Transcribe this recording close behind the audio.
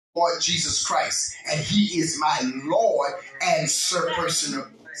Lord Jesus Christ, and he is my Lord and personal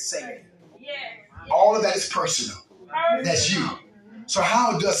Savior. All of that is personal. That's you. So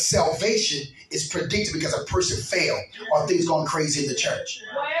how does salvation is predicted because a person failed or things going crazy in the church?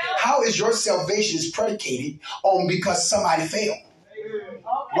 How is your salvation is predicated on because somebody failed?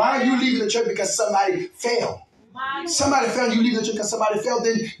 Why are you leaving the church because somebody failed? Somebody failed, you leave the church because somebody failed,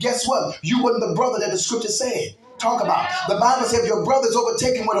 then guess what? You weren't the brother that the scripture said. Talk about. The Bible says if your brother's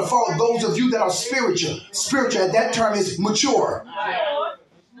overtaken with a fault, those of you that are spiritual, at that term is mature.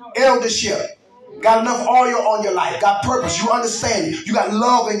 Eldership. Got enough oil on your life. Got purpose. You understand. You got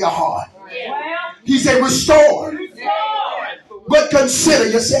love in your heart. He said restore. But consider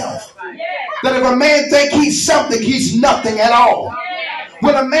yourself. That if a man think he's something, he's nothing at all.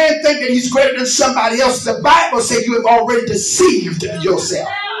 When a man thinks that he's greater than somebody else, the Bible says you have already deceived yourself.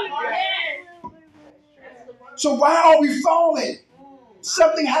 So why are we falling?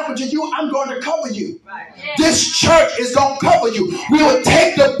 Something happened to you, I'm going to cover you. This church is going to cover you. We will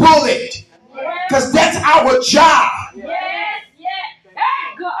take the bullet because that's our job.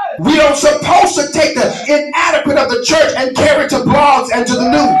 We are supposed to take the inadequate of the church and carry it to blogs and to the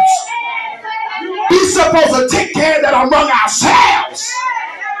news. We're supposed to take care of that among ourselves.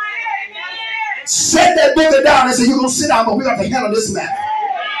 Set that building down and say, you're going to sit down, but we got to handle this matter.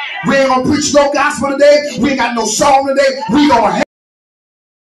 We ain't going to preach no gospel today. We ain't got no song today. We going to